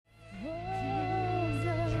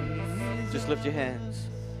Just lift your hands.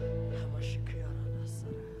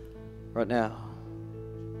 Right now,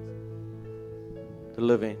 the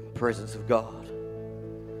living presence of God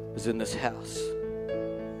is in this house.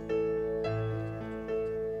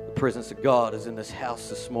 The presence of God is in this house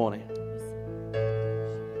this morning.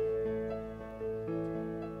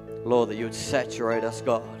 Lord, that you would saturate us,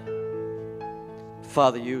 God.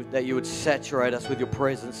 Father, that you would saturate us with your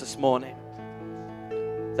presence this morning.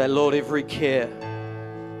 That, Lord, every care,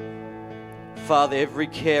 Father, every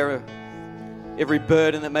care, every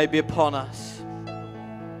burden that may be upon us,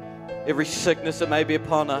 every sickness that may be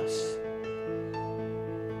upon us,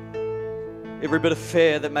 every bit of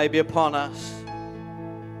fear that may be upon us,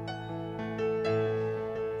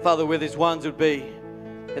 Father, where there's ones would be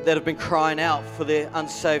that have been crying out for their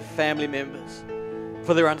unsaved family members,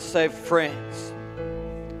 for their unsaved friends.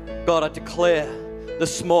 God, I declare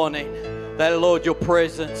this morning that, Lord, your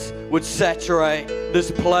presence would saturate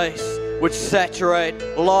this place, would saturate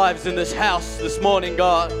lives in this house this morning,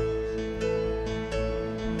 God.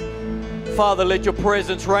 Father, let your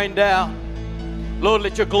presence rain down. Lord,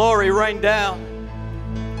 let your glory rain down.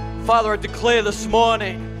 Father, I declare this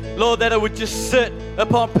morning, Lord, that it would just sit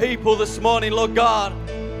upon people this morning, Lord God.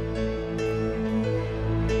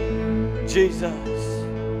 Jesus.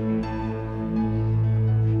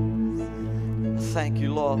 Thank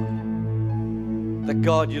you, Lord, that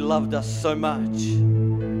God, you loved us so much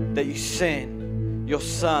that you sent your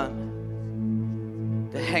Son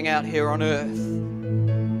to hang out here on earth,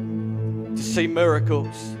 to see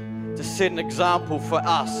miracles, to set an example for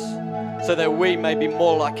us so that we may be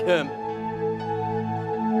more like him.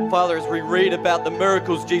 Father, as we read about the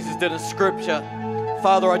miracles Jesus did in Scripture,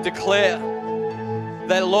 Father, I declare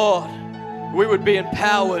that, Lord, we would be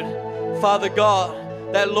empowered, Father God,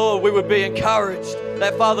 that, Lord, we would be encouraged,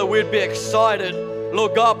 that, Father, we'd be excited,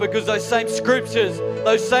 Lord God, because those same scriptures,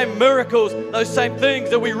 those same miracles, those same things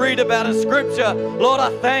that we read about in Scripture, Lord,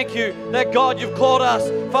 I thank you that, God, you've called us,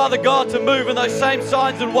 Father God, to move in those same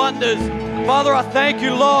signs and wonders. Father, I thank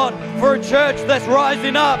you, Lord, for a church that's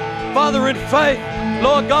rising up, Father, in faith.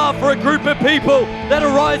 Lord God, for a group of people that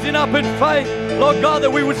are rising up in faith, Lord God,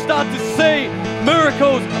 that we would start to see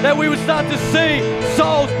miracles, that we would start to see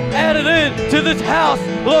souls added in to this house,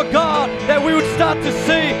 Lord God, that we would start to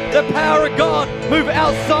see the power of God move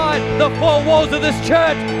outside the four walls of this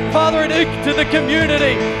church, Father, and into the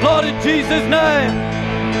community, Lord, in Jesus' name.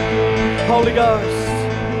 Holy Ghost,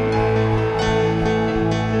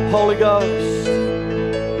 Holy Ghost,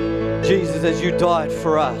 Jesus, as you died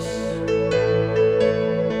for us,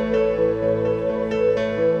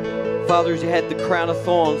 Father, as you had the crown of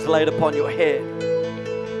thorns laid upon your head,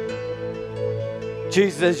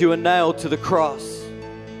 Jesus, as you were nailed to the cross,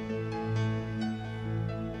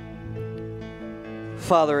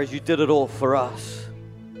 Father, as you did it all for us,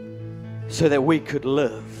 so that we could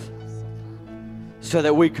live, so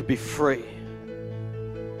that we could be free,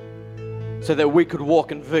 so that we could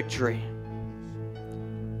walk in victory.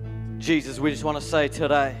 Jesus, we just want to say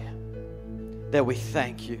today that we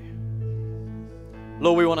thank you.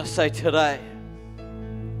 Lord, we want to say today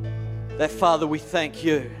that, Father, we thank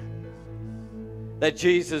you. That,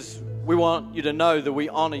 Jesus, we want you to know that we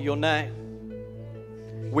honor your name.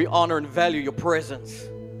 We honor and value your presence.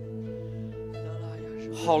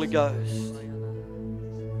 Holy Ghost,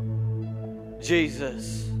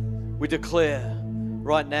 Jesus, we declare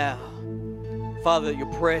right now, Father, that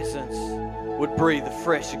your presence would breathe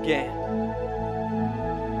afresh again.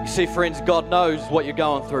 You see, friends, God knows what you're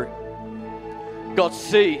going through. God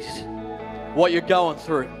sees what you're going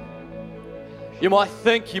through. You might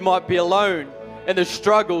think you might be alone in the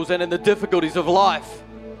struggles and in the difficulties of life.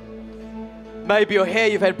 Maybe you're here,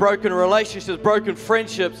 you've had broken relationships, broken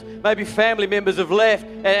friendships. Maybe family members have left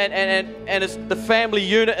and it's the family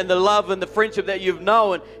unit and the love and the friendship that you've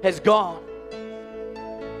known has gone.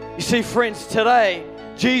 You see, friends, today,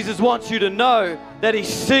 Jesus wants you to know that He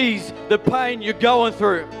sees the pain you're going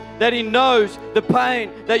through, that He knows the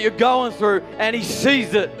pain that you're going through, and He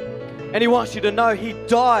sees it. And He wants you to know He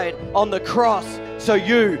died on the cross so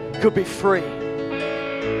you could be free.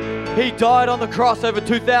 He died on the cross over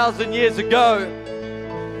 2,000 years ago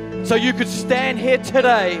so you could stand here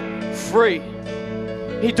today free.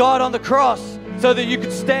 He died on the cross so that you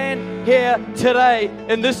could stand here today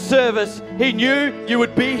in this service. He knew you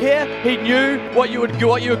would be here. He knew what you were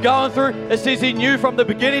going through. It says He knew from the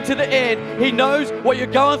beginning to the end. He knows what you're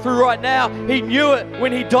going through right now. He knew it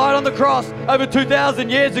when He died on the cross over 2,000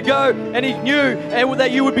 years ago, and He knew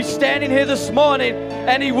that you would be standing here this morning.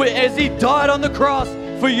 And as He died on the cross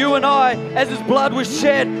for you and I, as His blood was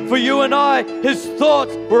shed for you and I, His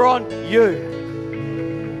thoughts were on you.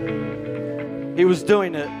 He was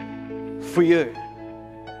doing it for you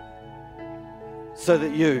so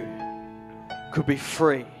that you could be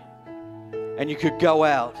free and you could go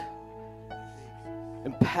out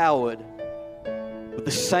empowered with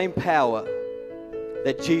the same power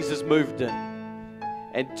that Jesus moved in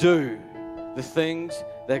and do the things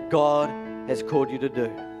that God has called you to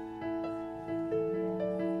do.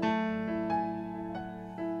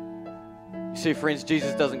 You see, friends,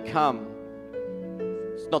 Jesus doesn't come.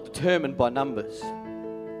 It's not determined by numbers.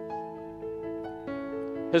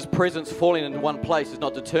 His presence falling in one place is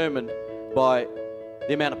not determined by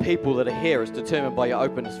the amount of people that are here. It's determined by your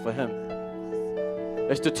openness for Him.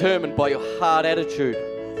 It's determined by your heart attitude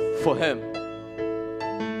for Him.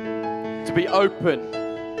 To be open,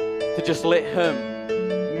 to just let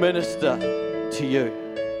Him minister to you.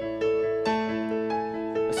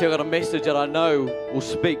 See, I've got a message that I know will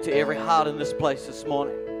speak to every heart in this place this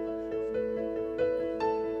morning.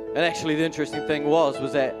 And actually the interesting thing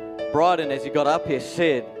was that Bryden, as he got up here,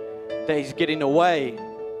 said that he's getting away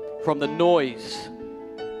from the noise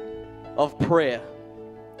of prayer.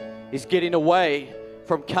 He's getting away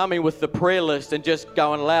from coming with the prayer list and just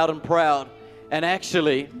going loud and proud. And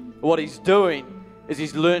actually, what he's doing is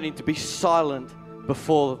he's learning to be silent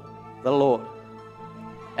before the Lord.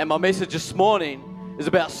 And my message this morning is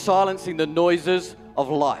about silencing the noises of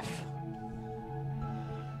life.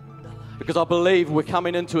 Because I believe we're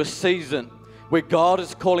coming into a season where God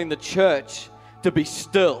is calling the church to be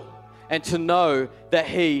still and to know that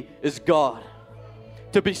He is God.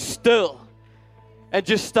 To be still and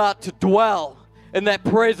just start to dwell in that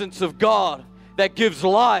presence of God that gives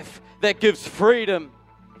life, that gives freedom.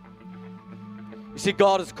 You see,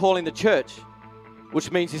 God is calling the church, which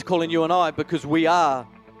means He's calling you and I because we are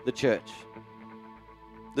the church.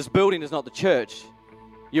 This building is not the church.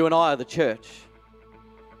 You and I are the church.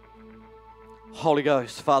 Holy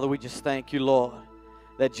Ghost, Father, we just thank you, Lord,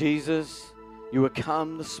 that Jesus, you would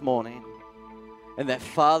come this morning and that,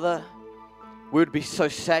 Father, we would be so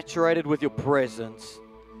saturated with your presence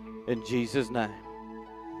in Jesus' name.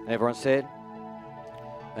 Everyone said,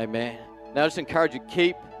 amen. Now I just encourage you,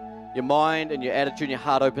 keep your mind and your attitude and your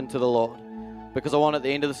heart open to the Lord, because I want at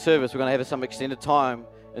the end of the service, we're going to have some extended time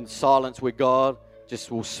in silence where God just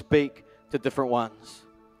will speak to different ones.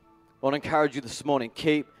 I want to encourage you this morning,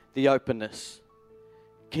 keep the openness.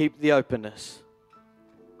 Keep the openness.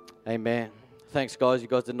 Amen. Thanks, guys. You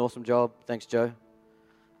guys did an awesome job. Thanks, Joe.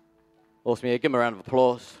 Awesome. Yeah, give them a round of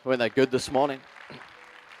applause. Weren't they good this morning?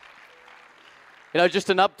 Just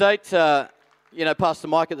an update. Pastor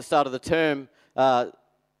Mike at the start of the term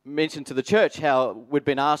mentioned to the church how we'd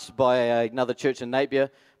been asked by another church in Napier,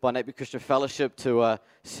 by Napier Christian Fellowship, to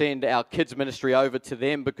send our kids ministry over to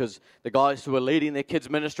them because the guys who were leading their kids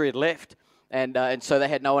ministry had left, and so they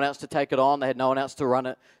had no one else to take it on. They had no one else to run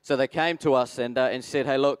it. So they came to us and said,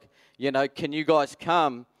 hey, look, can you guys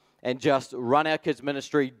come and just run our kids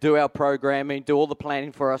ministry, do our programming, do all the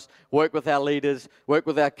planning for us, work with our leaders, work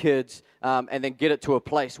with our kids, and then get it to a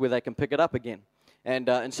place where they can pick it up again.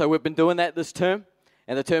 And so we've been doing that this term,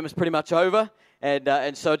 and the term is pretty much over.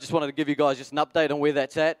 And so I just wanted to give you guys just an update on where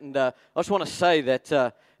that's at. And I just want to say that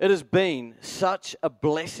it has been such a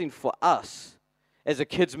blessing for us as a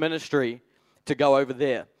kids ministry to go over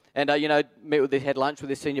there. And, had lunch with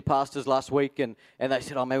their senior pastors last week, and they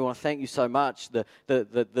said, oh, man, we want to thank you so much. The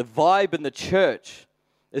vibe in the church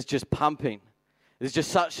is just pumping. There's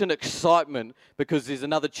just such an excitement because there's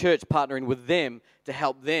another church partnering with them to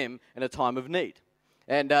help them in a time of need.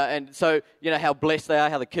 And so, how blessed they are,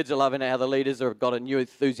 how the kids are loving it, how the leaders have got a new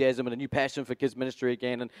enthusiasm and a new passion for kids ministry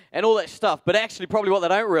again, and all that stuff. But actually, probably what they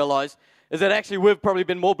don't realize is that actually we've probably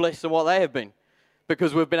been more blessed than what they have been,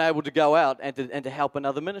 because we've been able to go out and to help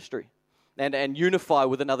another ministry and unify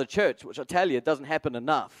with another church, which I tell you, it doesn't happen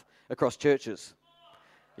enough across churches.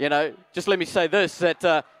 Just let me say this,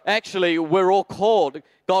 that actually we're all called,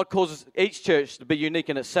 God calls each church to be unique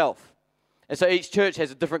in itself. And so each church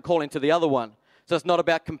has a different calling to the other one. So it's not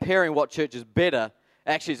about comparing what church is better.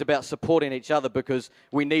 Actually, it's about supporting each other because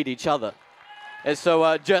we need each other. And so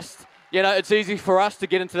it's easy for us to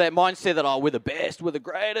get into that mindset that, we're the best, we're the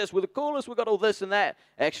greatest, we're the coolest, we've got all this and that.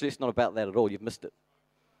 Actually, it's not about that at all. You've missed it.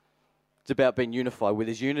 It's about being unified. Where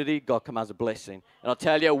there's unity, God commands a blessing. And I'll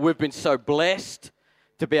tell you, we've been so blessed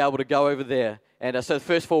to be able to go over there. And so the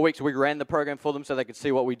first 4 weeks, we ran the program for them so they could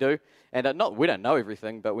see what we do. And we don't know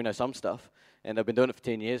everything, but we know some stuff. And I've been doing it for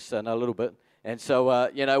 10 years, so I know a little bit. And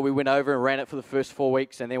so, we went over and ran it for the first 4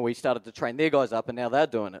 weeks, and then we started to train their guys up, and now they're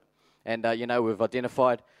doing it. And, we've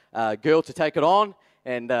identified a girl to take it on,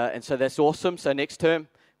 and so that's awesome. So next term,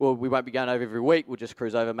 we won't be going over every week. We'll just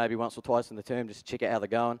cruise over maybe once or twice in the term, just to check out how they're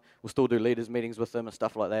going. We'll still do leaders meetings with them and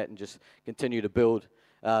stuff like that, and just continue to build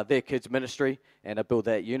their kids' ministry and build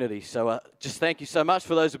that unity. So just thank you so much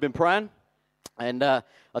for those who've been praying. And I'll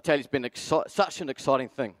tell you, it's been such an exciting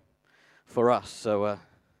thing for us. So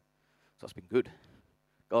it's been good.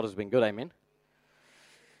 God has been good, amen.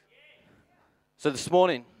 So this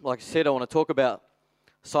morning, like I said, I want to talk about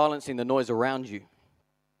silencing the noise around you.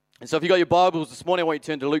 And so if you've got your Bibles this morning, I want you to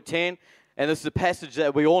turn to Luke 10. And this is a passage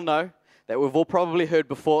that we all know, that we've all probably heard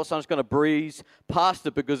before. So I'm just going to breeze past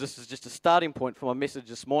it because this is just a starting point for my message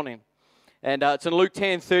this morning. And it's in Luke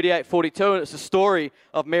 10, 38, 42, and it's a story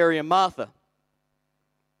of Mary and Martha.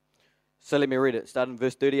 So let me read it, starting in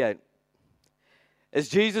verse 38. As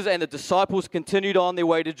Jesus and the disciples continued on their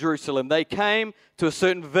way to Jerusalem, they came to a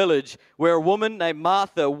certain village where a woman named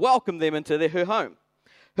Martha welcomed them into her home.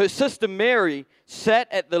 Her sister Mary sat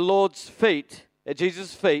at the Lord's feet, at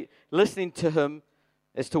Jesus' feet, listening to him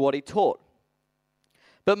as to what he taught.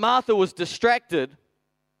 But Martha was distracted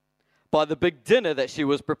by the big dinner that she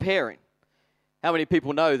was preparing. How many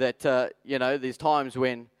people know that, there's times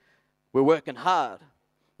when we're working hard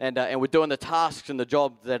and we're doing the tasks and the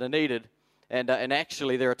jobs that are needed, and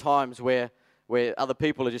actually there are times where other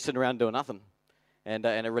people are just sitting around doing nothing, and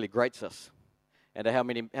it really grates us. And how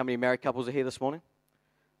many married couples are here this morning?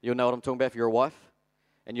 You'll know what I'm talking about if you're a wife,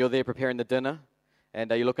 and you're there preparing the dinner, and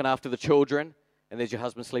you're looking after the children, and there's your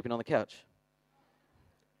husband sleeping on the couch.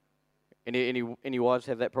 Any wives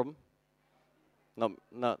have that problem? No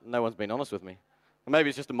one's been honest with me. Maybe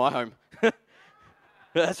it's just in my home.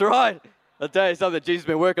 That's right. I'll tell you something that Jesus has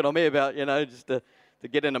been working on me about, just to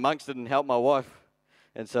get in amongst it and help my wife.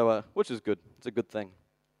 And so, which is good. It's a good thing.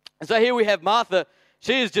 And so here we have Martha.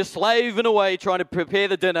 She is just slaving away trying to prepare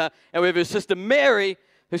the dinner. And we have her sister Mary,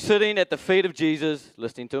 who's sitting at the feet of Jesus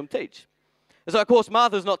listening to him teach. And so, of course,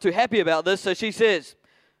 Martha's not too happy about this. So she said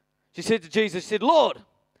to Jesus, she said, Lord,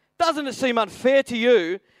 doesn't it seem unfair to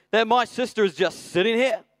you that my sister is just sitting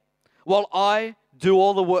here while I do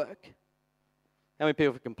all the work? How many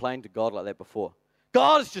people have complained to God like that before?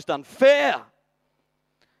 God, it's just unfair.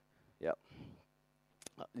 Yep.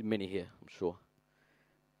 Many here, I'm sure.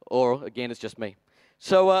 Or, again, it's just me.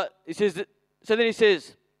 So then he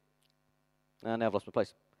says, now I've lost my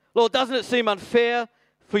place. Lord, doesn't it seem unfair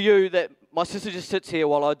for you that my sister just sits here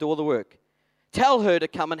while I do all the work? Tell her to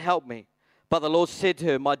come and help me. But the Lord said to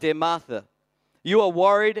her, my dear Martha, you are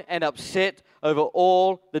worried and upset over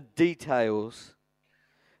all the details.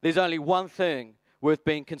 There's only one thing worth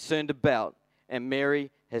being concerned about, and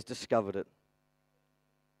Mary has discovered it.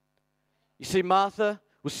 You see, Martha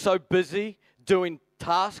was so busy doing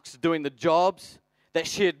tasks, doing the jobs, that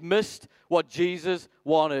she had missed what Jesus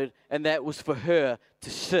wanted, and that was for her to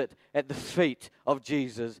sit at the feet of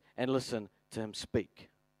Jesus and listen to him speak.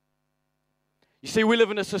 You see, we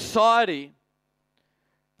live in a society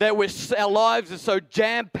that our lives are so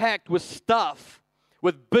jam-packed with stuff,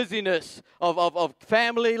 with busyness of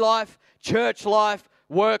family life, church life,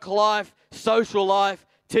 work life, social life,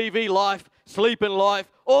 TV life, sleeping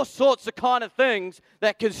life, all sorts of kind of things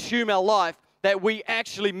that consume our life, that we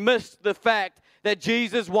actually miss the fact that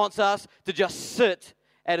Jesus wants us to just sit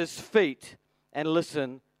at his feet and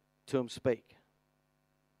listen to him speak.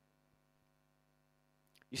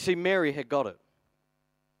 You see, Mary had got it.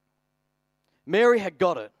 Mary had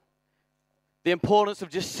got it. The importance of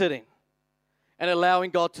just sitting and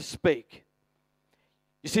allowing God to speak.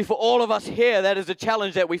 You see, for all of us here, that is a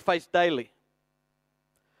challenge that we face daily.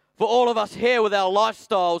 For all of us here with our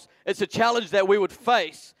lifestyles, it's a challenge that we would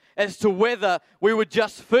face as to whether we would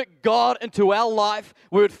just fit God into our life,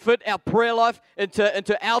 we would fit our prayer life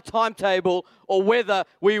into our timetable, or whether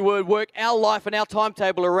we would work our life and our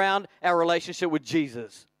timetable around our relationship with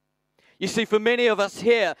Jesus. You see, for many of us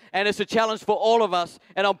here, and it's a challenge for all of us,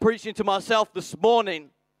 and I'm preaching to myself this morning,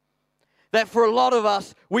 that for a lot of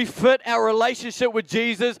us, we fit our relationship with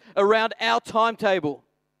Jesus around our timetable.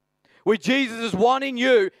 Where Jesus is wanting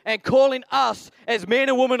you and calling us as men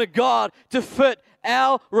and women of God to fit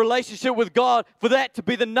our relationship with God, for that to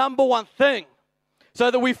be the number one thing,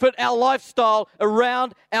 so that we fit our lifestyle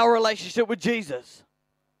around our relationship with Jesus.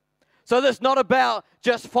 So that's not about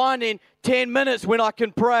just finding 10 minutes when I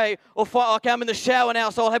can pray, or I'm in the shower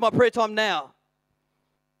now, so I'll have my prayer time now.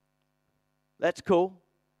 That's cool.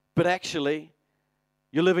 But actually,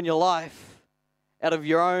 you're living your life out of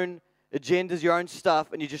your own agendas, your own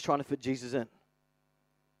stuff, and you're just trying to fit Jesus in.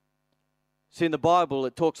 See, in the Bible,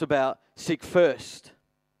 it talks about seek first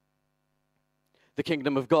the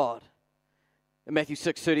kingdom of God. In Matthew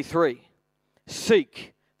 6:33,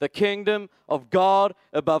 seek the kingdom of God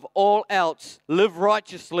above all else. Live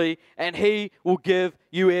righteously, and he will give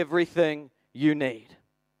you everything you need.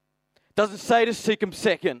 Doesn't say to seek him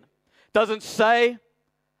second. Doesn't say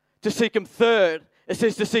to seek him third. It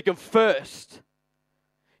says to seek Him first.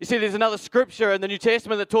 You see, there's another scripture in the New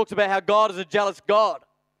Testament that talks about how God is a jealous God,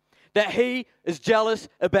 that He is jealous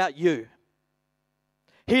about you.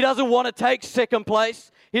 He doesn't want to take second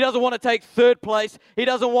place. He doesn't want to take third place. He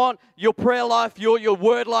doesn't want your prayer life, your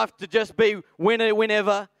word life to just be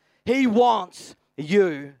whenever. He wants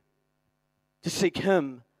you to seek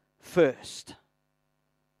Him first.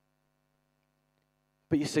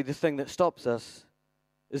 But you see, the thing that stops us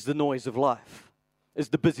is the noise of life, is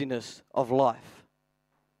the busyness of life.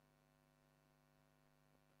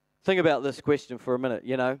 Think about this question for a minute,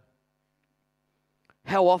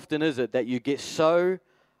 How often is it that you get so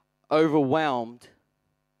overwhelmed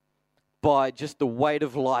by just the weight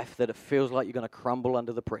of life that it feels like you're going to crumble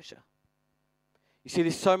under the pressure? You see,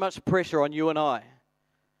 there's so much pressure on you and I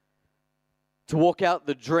to walk out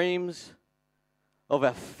the dreams of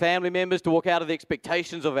our family members, to walk out of the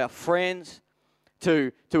expectations of our friends,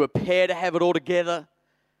 to appear to have it all together,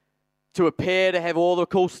 to appear to have all the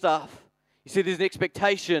cool stuff. You see, there's an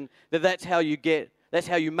expectation that that's how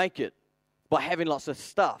you make it, by having lots of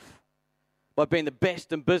stuff, by being the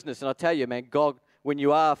best in business. And I tell you, man, God, when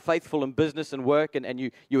you are faithful in business and work and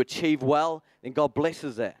you achieve well, then God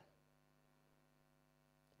blesses that.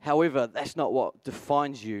 However, that's not what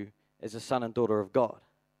defines you as a son and daughter of God.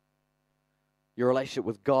 Your relationship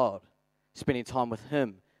with God, spending time with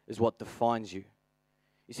Him, is what defines you.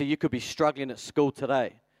 You see, you could be struggling at school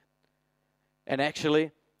today and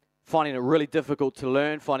actually finding it really difficult to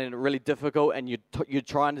learn, finding it really difficult, and you're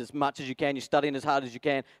trying as much as you can, you're studying as hard as you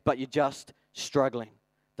can, but you're just struggling.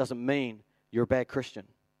 Doesn't mean you're a bad Christian.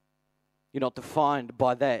 You're not defined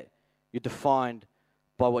by that. You're defined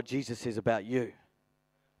by what Jesus says about you.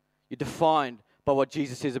 You're defined by what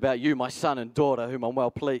Jesus says about you, my son and daughter, whom I'm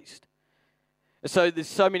well pleased. And so there's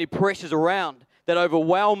so many pressures around that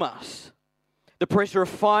overwhelm us. The pressure of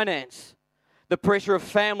finance, the pressure of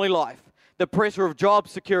family life, the pressure of job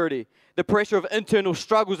security, the pressure of internal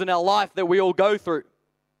struggles in our life that we all go through.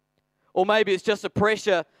 Or maybe it's just the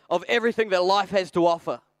pressure of everything that life has to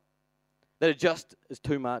offer, that it just is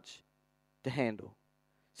too much to handle.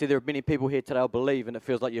 See, there are many people here today who believe, and it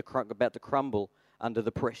feels like you're about to crumble under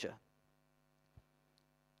the pressure.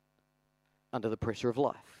 Under the pressure of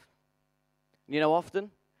life.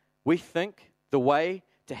 Often we think the way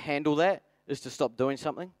to handle that is to stop doing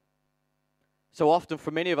something. So often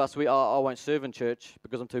for many of us, I won't serve in church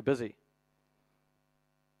because I'm too busy.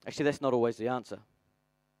 Actually, that's not always the answer.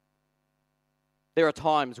 There are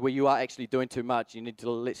times where you are actually doing too much. You need to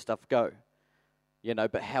let stuff go.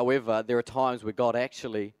 But however, there are times where God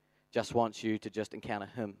actually just wants you to just encounter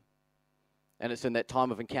Him. And it's in that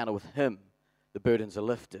time of encounter with Him, the burdens are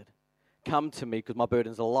lifted. Come to me because my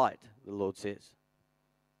burdens are light, the Lord says.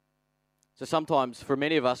 So sometimes for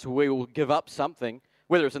many of us, we will give up something,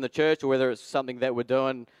 whether it's in the church or whether it's something that we're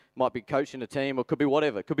doing, might be coaching a team or could be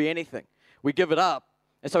whatever, it could be anything. We give it up,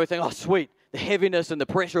 and so we think, oh, sweet, the heaviness and the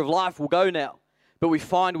pressure of life will go now. But we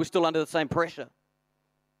find we're still under the same pressure.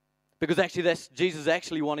 Because actually that's Jesus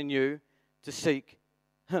actually wanting you to seek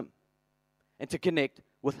Him and to connect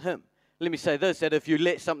with Him. Let me say this, that if you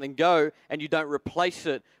let something go and you don't replace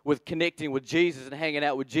it with connecting with Jesus and hanging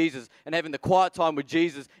out with Jesus and having the quiet time with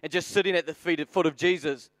Jesus and just sitting at the foot of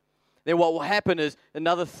Jesus, then what will happen is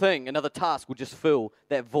another task will just fill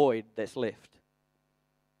that void that's left.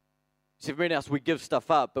 See, for many of us, we give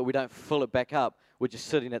stuff up, but we don't fill it back up. We're just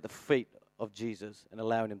sitting at the feet of Jesus and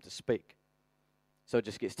allowing Him to speak. So it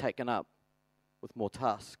just gets taken up with more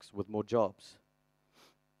tasks, with more jobs.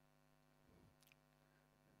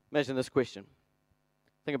 Imagine this question.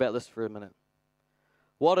 Think about this for a minute.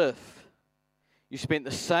 What if you spent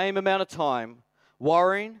the same amount of time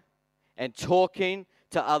worrying and talking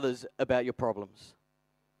to others about your problems?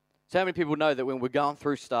 So how many people know that when we're going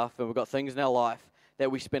through stuff and we've got things in our life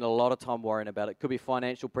that we spend a lot of time worrying about it? Could be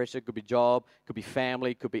financial pressure, could be job, could be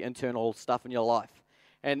family, could be internal stuff in your life.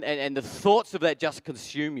 And the thoughts of that just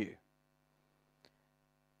consume you.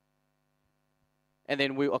 And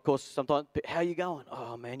then we, of course, sometimes, how are you going?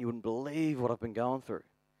 Oh, man, you wouldn't believe what I've been going through.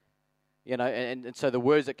 And so the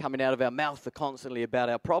words that are coming out of our mouth are constantly about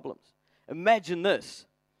our problems. Imagine this,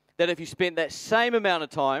 that if you spent that same amount of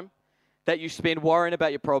time that you spend worrying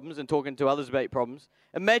about your problems and talking to others about your problems,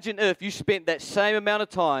 imagine if you spent that same amount of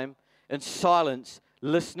time in silence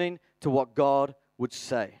listening to what God would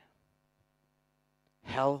say.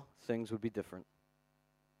 How things would be different.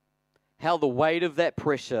 How the weight of that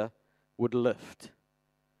pressure would lift.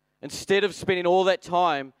 Instead of spending all that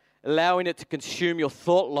time allowing it to consume your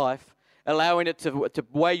thought life, allowing it to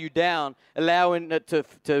weigh you down, allowing it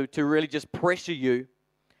to really just pressure you,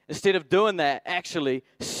 instead of doing that, actually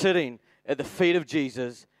sitting at the feet of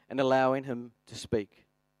Jesus and allowing Him to speak.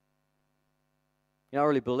 You know, I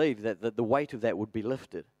really believe that the weight of that would be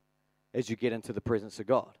lifted as you get into the presence of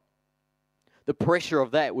God. The pressure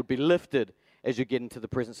of that would be lifted as you get into the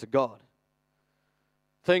presence of God.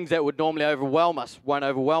 Things that would normally overwhelm us won't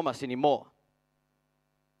overwhelm us anymore.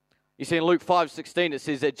 You see, in Luke 5:16, it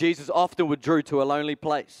says that Jesus often withdrew to a lonely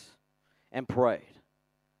place and prayed.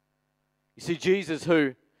 You see, Jesus,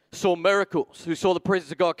 who saw miracles, who saw the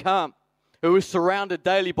presence of God come, who was surrounded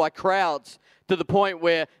daily by crowds to the point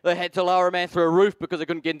where they had to lower a man through a roof because they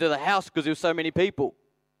couldn't get into the house because there were so many people.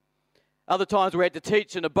 Other times we had to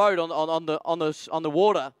teach in a boat on the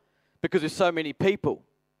water because there's so many people.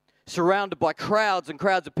 Surrounded by crowds and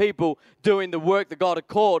crowds of people doing the work that God had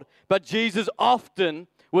called. But Jesus often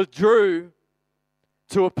withdrew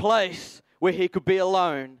to a place where He could be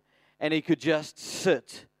alone and He could just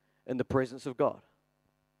sit in the presence of God.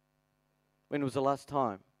 When was the last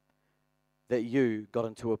time that you got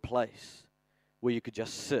into a place where you could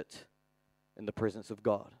just sit in the presence of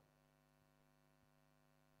God?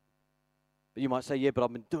 But you might say, yeah, but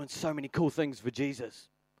I've been doing so many cool things for Jesus.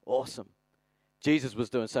 Awesome. Jesus was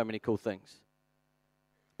doing so many cool things.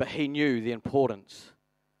 But He knew the importance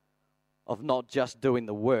of not just doing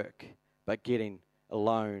the work, but getting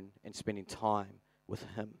alone and spending time with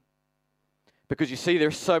Him. Because you see,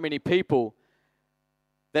 there's so many people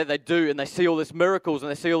that they do, and they see all these miracles, and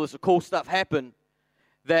they see all this cool stuff happen,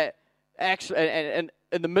 that actually, and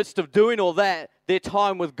in the midst of doing all that, their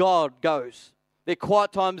time with God goes. Their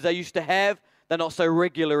quiet times they used to have, they're not so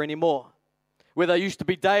regular anymore. Where they used to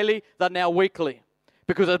be daily, they're now weekly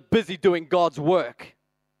because they're busy doing God's work.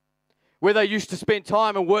 Where they used to spend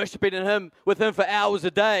time and worshiping with Him for hours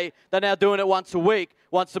a day, they're now doing it once a week,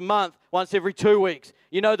 once a month, once every 2 weeks.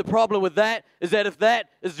 You know, the problem with that is that if that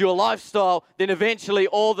is your lifestyle, then eventually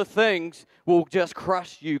all the things will just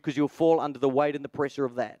crush you because you'll fall under the weight and the pressure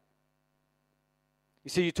of that. You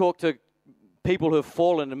see, you talk to people who have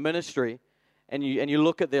fallen in ministry, and you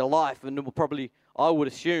look at their life, and I would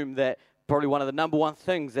assume that probably one of the number one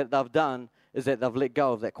things that they've done is that they've let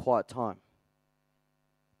go of that quiet time.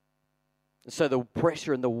 And so the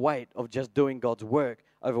pressure and the weight of just doing God's work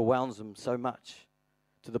overwhelms them so much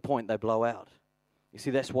to the point they blow out. You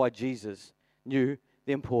see, that's why Jesus knew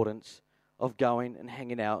the importance of going and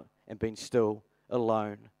hanging out and being still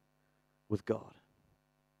alone with God.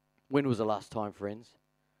 When was the last time, friends?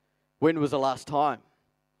 When was the last time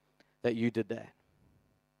that you did that?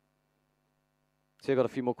 So I've got a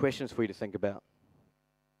few more questions for you to think about.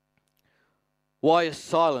 Why is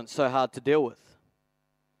silence so hard to deal with?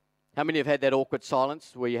 How many have had that awkward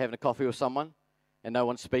silence where you're having a coffee with someone and no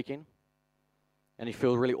one's speaking and you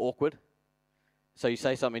feel really awkward? So you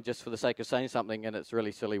say something just for the sake of saying something and it's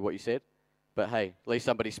really silly what you said, but hey, at least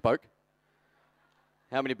somebody spoke.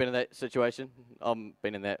 How many have been in that situation? I've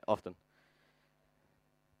been in that often.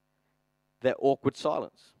 That awkward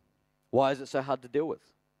silence. Why is it so hard to deal with?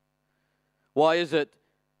 Why is it,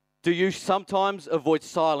 do you sometimes avoid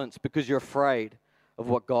silence because you're afraid of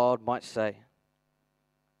what God might say?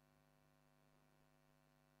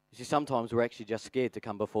 You see, sometimes we're actually just scared to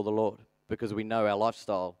come before the Lord because we know our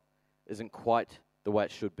lifestyle isn't quite the way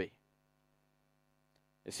it should be.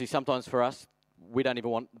 You see, sometimes for us, we don't even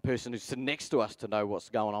want the person who's sitting next to us to know what's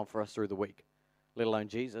going on for us through the week, let alone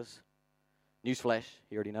Jesus. Newsflash,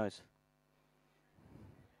 He already knows.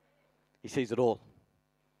 He sees it all.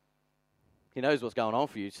 He knows what's going on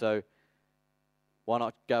for you, so why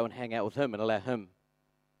not go and hang out with Him and allow Him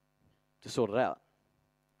to sort it out?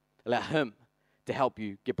 Allow Him to help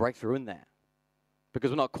you get breakthrough in that. Because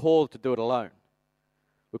we're not called to do it alone.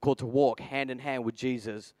 We're called to walk hand in hand with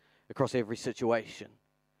Jesus across every situation.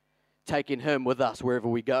 Taking Him with us wherever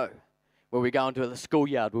we go. When we go into the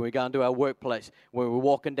schoolyard, when we go into our workplace, when we're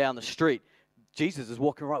walking down the street. Jesus is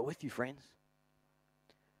walking right with you, friends.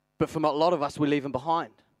 But for a lot of us, we leave Him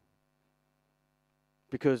behind.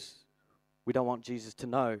 Because we don't want Jesus to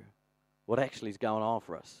know what actually is going on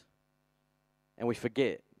for us. And we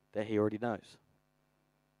forget that He already knows.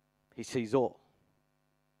 He sees all.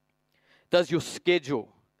 Does your schedule,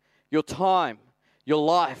 your time, your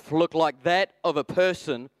life look like that of a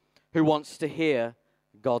person who wants to hear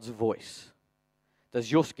God's voice?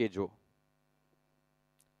 Does your schedule,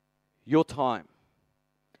 your time,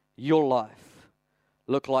 your life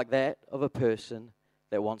look like that of a person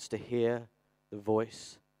that wants to hear the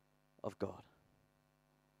voice of God?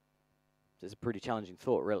 It's a pretty challenging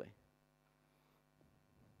thought, really.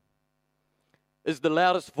 Is the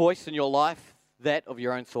loudest voice in your life that of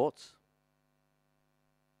your own thoughts?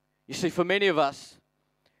 You see, for many of us,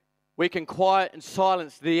 we can quiet and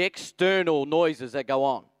silence the external noises that go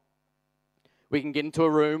on. We can get into a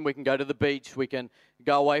room, we can go to the beach, we can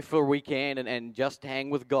go away for a weekend and just hang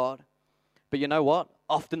with God. But you know what?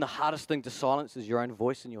 Often the hardest thing to silence is your own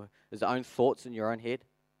voice and your own thoughts in your own head.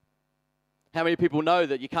 How many people know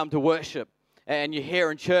that you come to worship and you're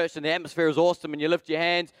here in church and the atmosphere is awesome and you lift your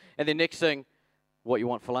hands and the next thing, what you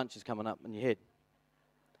want for lunch is coming up in your head.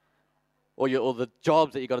 Or the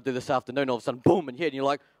jobs that you got to do this afternoon, all of a sudden, boom, in your head. And you're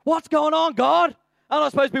like, what's going on, God? Aren't I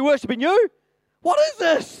supposed to be worshiping you? What is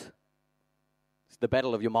this? It's the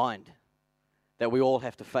battle of your mind that we all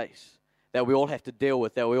have to face, that we all have to deal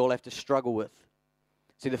with, that we all have to struggle with.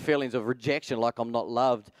 See, the feelings of rejection, like I'm not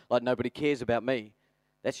loved, like nobody cares about me,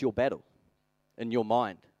 that's your battle in your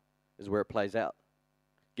mind is where it plays out.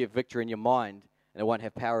 Get victory in your mind, and it won't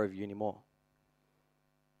have power over you anymore.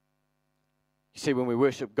 You see, when we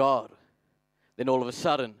worship God, then all of a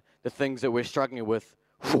sudden, the things that we're struggling with,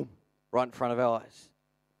 whoom, right in front of our eyes.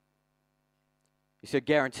 You see, I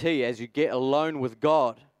guarantee as you get alone with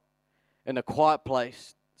God in a quiet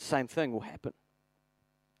place, the same thing will happen.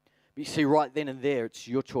 But you see, right then and there, it's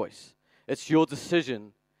your choice. It's your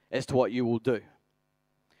decision as to what you will do.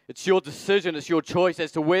 It's your decision, it's your choice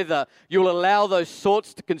as to whether you'll allow those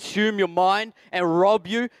thoughts to consume your mind and rob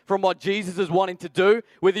you from what Jesus is wanting to do.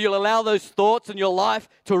 Whether you'll allow those thoughts in your life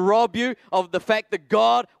to rob you of the fact that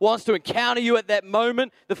God wants to encounter you at that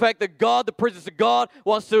moment. The fact that God, the presence of God,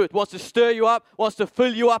 wants to stir you up, wants to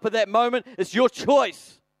fill you up at that moment. It's your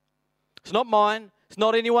choice. It's not mine. It's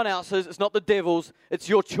not anyone else's. It's not the devil's. It's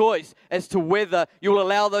your choice as to whether you'll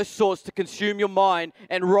allow those thoughts to consume your mind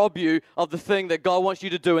and rob you of the thing that God wants you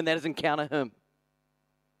to do, and that is encounter Him.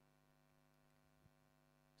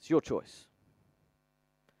 It's your choice.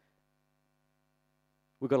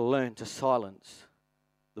 We've got to learn to silence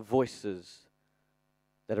the voices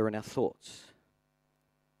that are in our thoughts.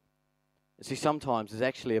 You see, sometimes it's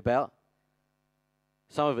actually about,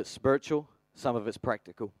 some of it's spiritual, some of it's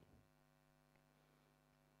practical.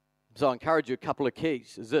 So I encourage you, a couple of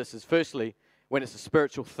keys is firstly, when it's a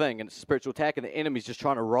spiritual thing and it's a spiritual attack and the enemy's just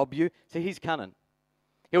trying to rob you, see, he's cunning.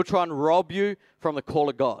 He'll try and rob you from the call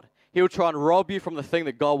of God. He'll try and rob you from the thing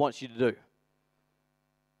that God wants you to do.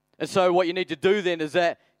 And so what you need to do then is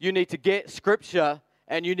that you need to get Scripture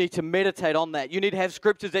and you need to meditate on that. You need to have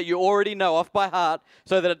Scriptures that you already know off by heart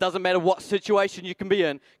so that it doesn't matter what situation you can be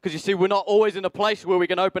in. Because you see, we're not always in a place where we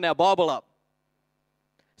can open our Bible up.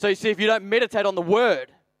 So you see, if you don't meditate on the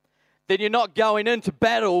Word, then you're not going into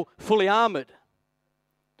battle fully armored.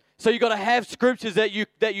 So you've got to have scriptures that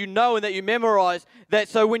you know and that you memorize, that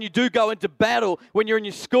so when you do go into battle, when you're in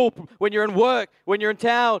your school, when you're in work, when you're in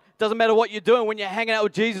town, doesn't matter what you're doing, when you're hanging out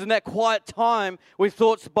with Jesus in that quiet time, when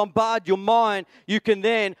thoughts bombard your mind, you can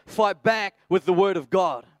then fight back with the Word of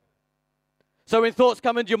God. So when thoughts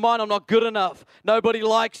come into your mind, I'm not good enough, nobody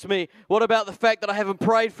likes me, what about the fact that I haven't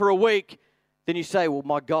prayed for a week? Then you say, well,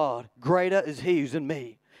 my God, greater is He who's in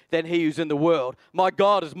me than he who's in the world. My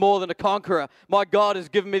God is more than a conqueror. My God has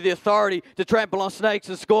given me the authority to trample on snakes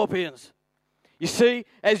and scorpions. You see,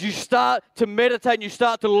 as you start to meditate and you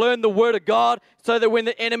start to learn the Word of God, so that when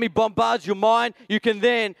the enemy bombards your mind, you can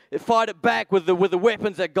then fight it back with the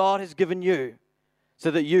weapons that God has given you,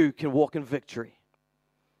 so that you can walk in victory.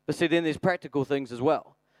 But see, then there's practical things as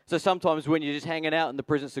well. So sometimes when you're just hanging out in the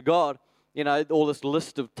presence of God, you know, all this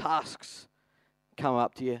list of tasks come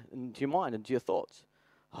up to you, into your mind, into your thoughts.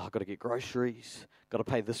 Oh, I've got to get groceries, got to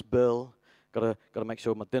pay this bill, got to make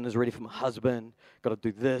sure my dinner's ready for my husband, got to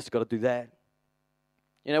do this, got to do that.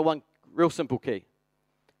 You know, one real simple key,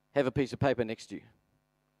 have a piece of paper next to you.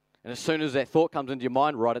 And as soon as that thought comes into your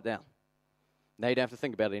mind, write it down. Now you don't have to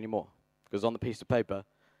think about it anymore, because on the piece of paper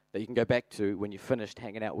that you can go back to when you're finished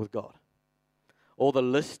hanging out with God. All the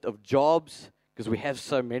list of jobs, because we have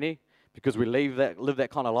so many, because we live that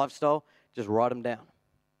kind of lifestyle, just write them down.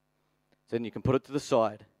 Then you can put it to the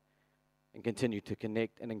side and continue to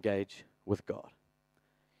connect and engage with God.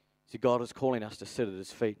 See, God is calling us to sit at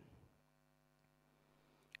His feet.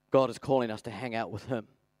 God is calling us to hang out with Him.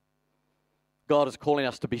 God is calling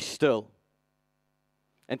us to be still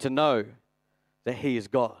and to know that He is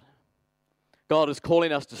God. God is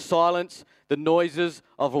calling us to silence the noises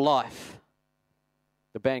of life.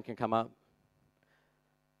 The band can come up.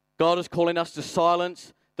 God is calling us to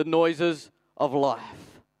silence the noises of life.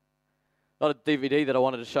 Not a DVD that I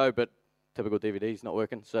wanted to show, but typical DVD's not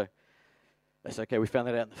working, so that's okay. We found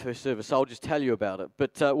that out in the first service, so I'll just tell you about it.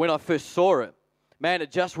 But when I first saw it, man, it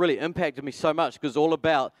just really impacted me so much, because it's all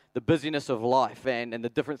about the busyness of life and the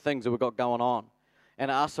different things that we've got going on. And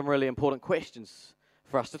it asked some really important questions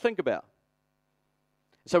for us to think about.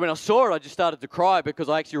 So when I saw it, I just started to cry, because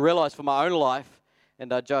I actually realized for my own life,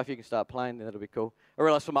 and Joe, if you can start playing, then that'll be cool. I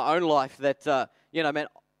realized for my own life that, man,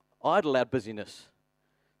 I'd allowed busyness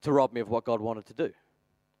to rob me of what God wanted to do.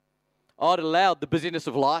 I'd allowed the busyness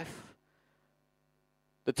of life,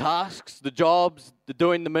 the tasks, the jobs, the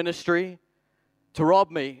doing the ministry, to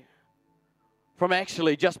rob me from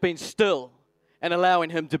actually just being still and allowing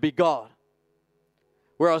Him to be God.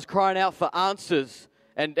 Where I was crying out for answers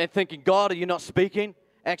and thinking, God, are you not speaking?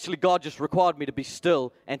 Actually, God just required me to be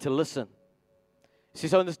still and to listen. See,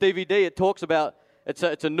 so in this DVD, it talks about, it's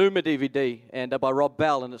a Numa DVD and by Rob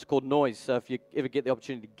Bell, and it's called Noise. So if you ever get the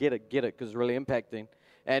opportunity to get it because it's really impacting.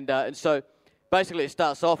 And so basically it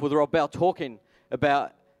starts off with Rob Bell talking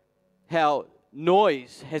about how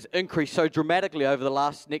noise has increased so dramatically over the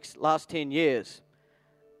last 10 years.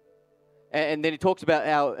 And then he talks about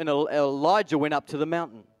how Elijah went up to the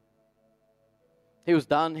mountain. He was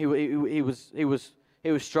done. He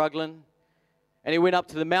was struggling, and he went up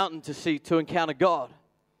to the mountain to encounter God.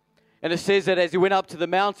 And it says that as he went up to the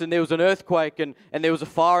mountain, there was an earthquake, and there was a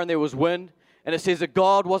fire, and there was wind. And it says that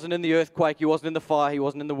God wasn't in the earthquake, He wasn't in the fire, He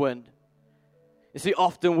wasn't in the wind. You see,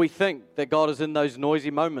 often we think that God is in those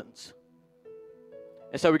noisy moments.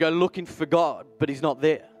 And so we go looking for God, but He's not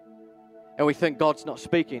there. And we think God's not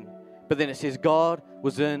speaking. But then it says God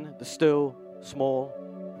was in the still, small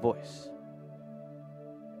voice.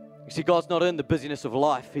 You see, God's not in the busyness of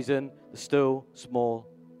life. He's in the still, small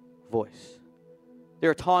voice. There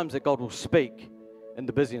are times that God will speak in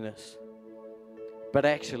the busyness. But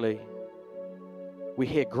actually, we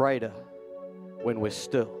hear greater when we're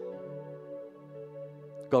still.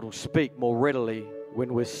 God will speak more readily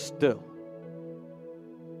when we're still.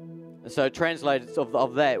 And so translated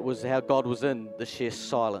of that was how God was in the sheer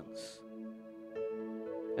silence.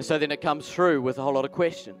 And so then it comes through with a whole lot of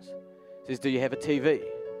questions. It says, do you have a TV?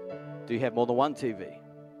 Do you have more than one TV?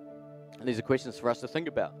 And these are questions for us to think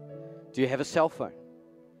about. Do you have a cell phone?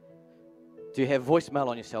 Do you have voicemail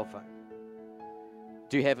on your cell phone?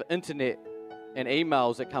 Do you have internet and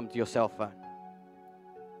emails that come to your cell phone?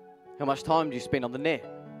 How much time do you spend on the net?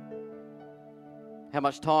 How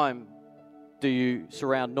much time do you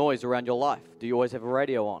surround noise around your life? Do you always have a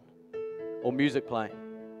radio on or music playing?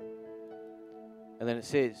 And then it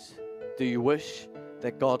says, do you wish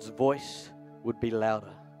that God's voice would be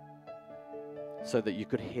louder so that you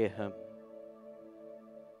could hear Him?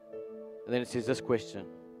 And then it says this question.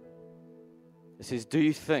 It says, do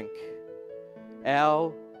you think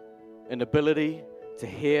our inability to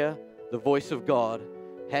hear the voice of God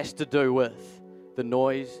has to do with the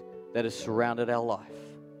noise that has surrounded our life?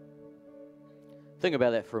 Think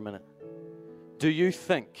about that for a minute. Do you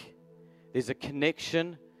think there's a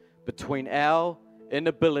connection between our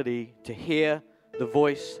inability to hear the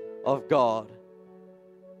voice of God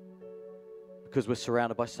because we're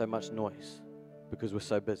surrounded by so much noise, because we're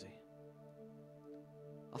so busy?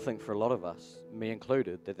 I think for a lot of us, me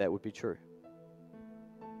included, that would be true.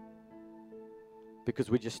 Because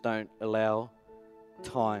we just don't allow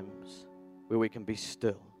times where we can be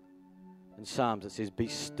still. In Psalms it says, be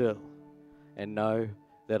still and know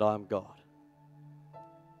that I am God.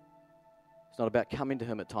 It's not about coming to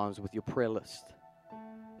Him at times with your prayer list.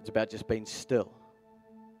 It's about just being still.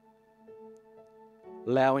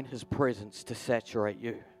 Allowing His presence to saturate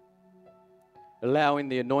you. Allowing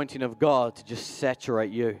the anointing of God to just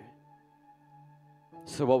saturate you.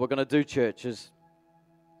 So what we're going to do, church, is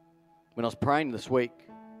when I was praying this week,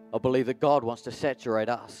 I believe that God wants to saturate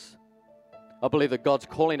us. I believe that God's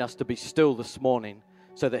calling us to be still this morning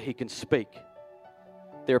so that He can speak.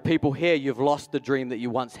 There are people here, you've lost the dream that you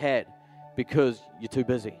once had because you're too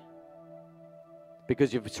busy.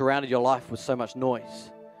 Because you've surrounded your life with so much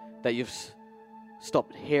noise that you've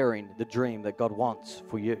stopped hearing the dream that God wants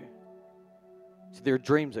for you. So there are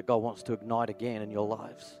dreams that God wants to ignite again in your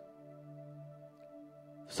lives.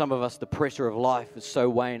 For some of us, the pressure of life is so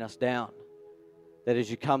weighing us down that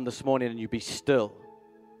as you come this morning and you be still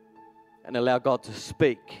and allow God to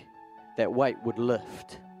speak, that weight would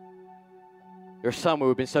lift. There are some where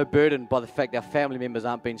we've been so burdened by the fact our family members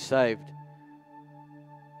aren't being saved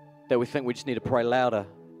that we think we just need to pray louder.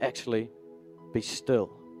 Actually, be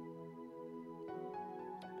still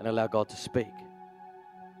and allow God to speak.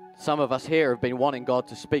 Some of us here have been wanting God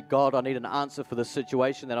to speak. God, I need an answer for the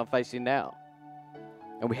situation that I'm facing now.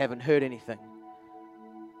 And we haven't heard anything.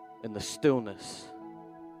 In the stillness,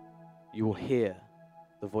 you will hear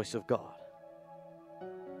the voice of God.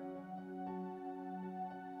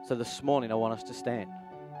 So this morning, I want us to stand.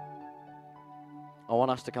 I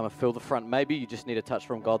want us to come and fill the front. Maybe you just need a touch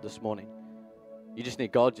from God this morning. You just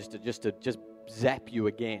need God just to zap you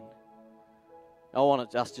again. I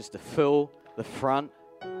want us just to fill the front.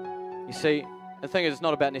 You see, the thing is, it's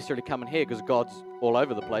not about necessarily coming here because God's all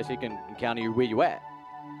over the place. He can encounter you where you're at.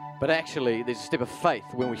 But actually, there's a step of faith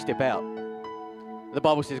when we step out. The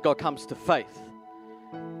Bible says God comes to faith.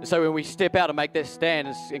 So when we step out and make that stand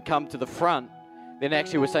and come to the front, then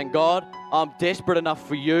actually we're saying, God, I'm desperate enough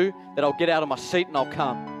for you that I'll get out of my seat and I'll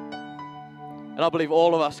come. And I believe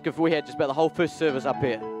all of us, if we had just about the whole first service up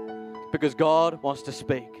here, because God wants to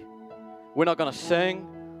speak. We're not going to sing.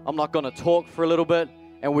 I'm not going to talk for a little bit.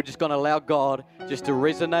 And we're just going to allow God just to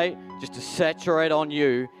resonate, just to saturate on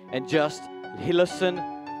you, and just listen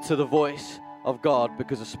to the voice of God,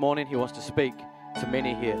 because this morning He wants to speak to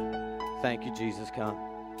many here. Thank you, Jesus. Come.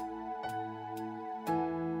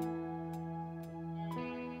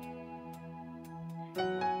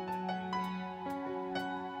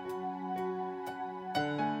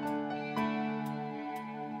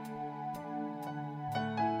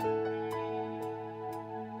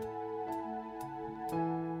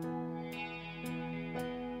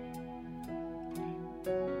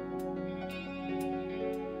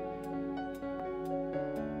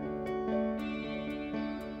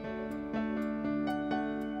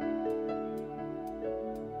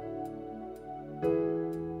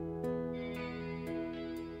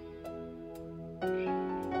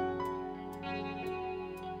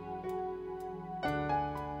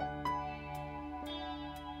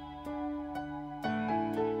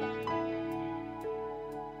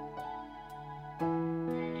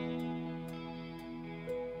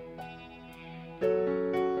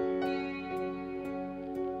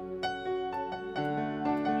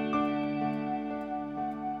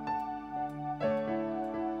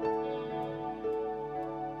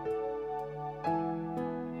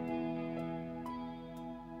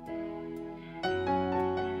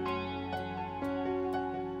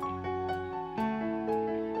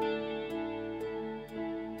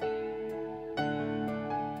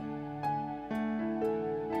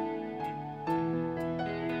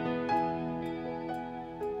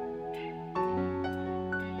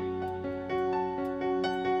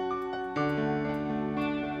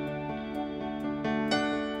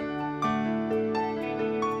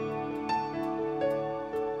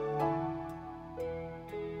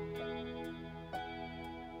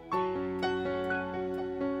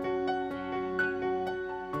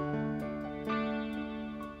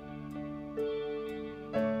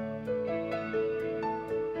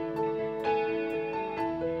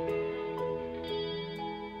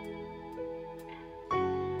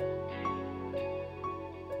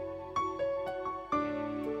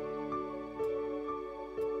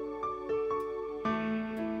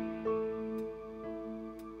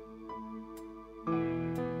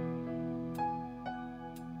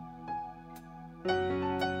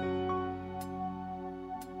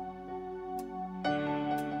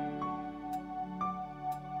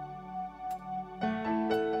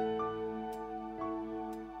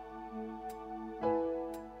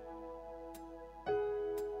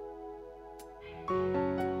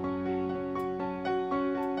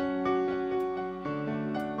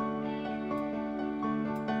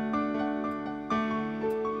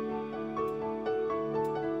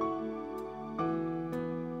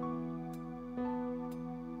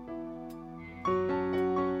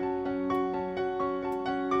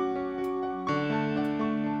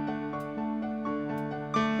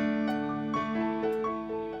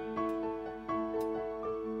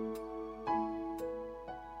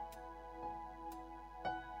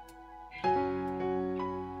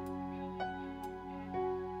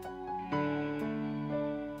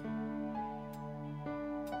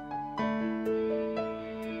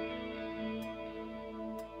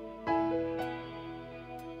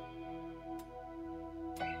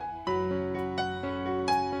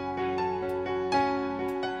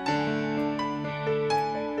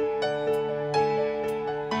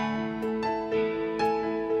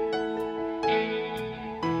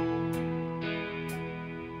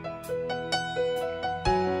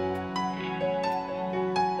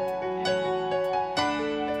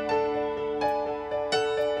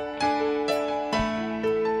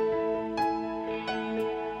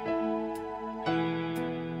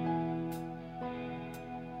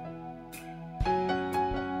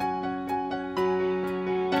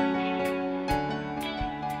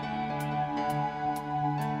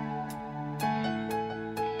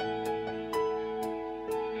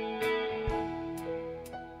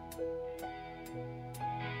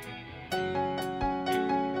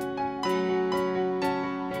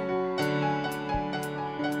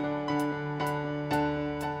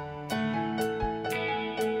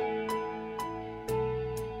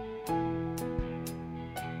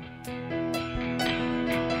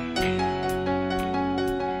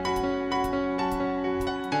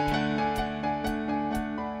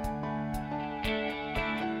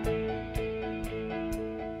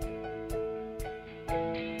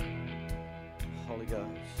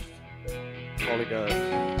 Holy Ghost.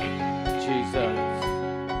 Jesus.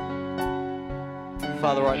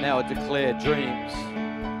 Father, right now I declare dreams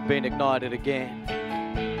being ignited again.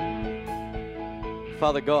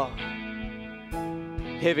 Father God,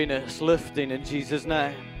 heaviness lifting in Jesus'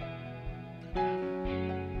 name.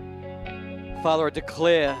 Father, I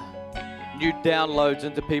declare new downloads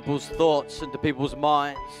into people's thoughts, into people's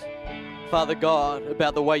minds. Father God,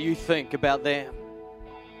 about the way you think about them.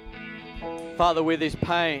 Father, where there's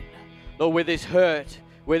pain, Lord, where there's hurt,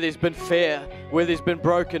 where there's been fear, where there's been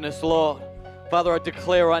brokenness, Lord. Father, I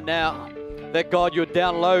declare right now that, God, you're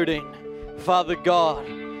downloading, Father God,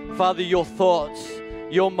 Father, your thoughts,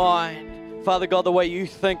 your mind, Father God, the way you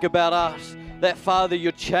think about us, that, Father,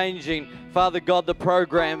 you're changing, Father God, the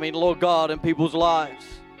programming, Lord God, in people's lives.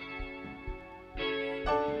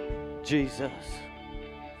 Jesus.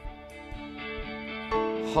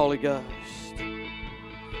 Holy Ghost.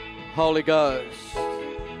 Holy Ghost.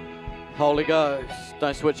 Holy Ghost.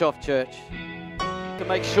 Don't switch off, church. To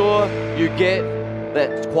make sure you get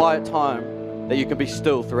that quiet time that you can be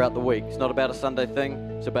still throughout the week. It's not about a Sunday thing.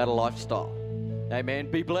 It's about a lifestyle. Amen.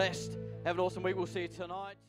 Be blessed. Have an awesome week. We'll see you tonight.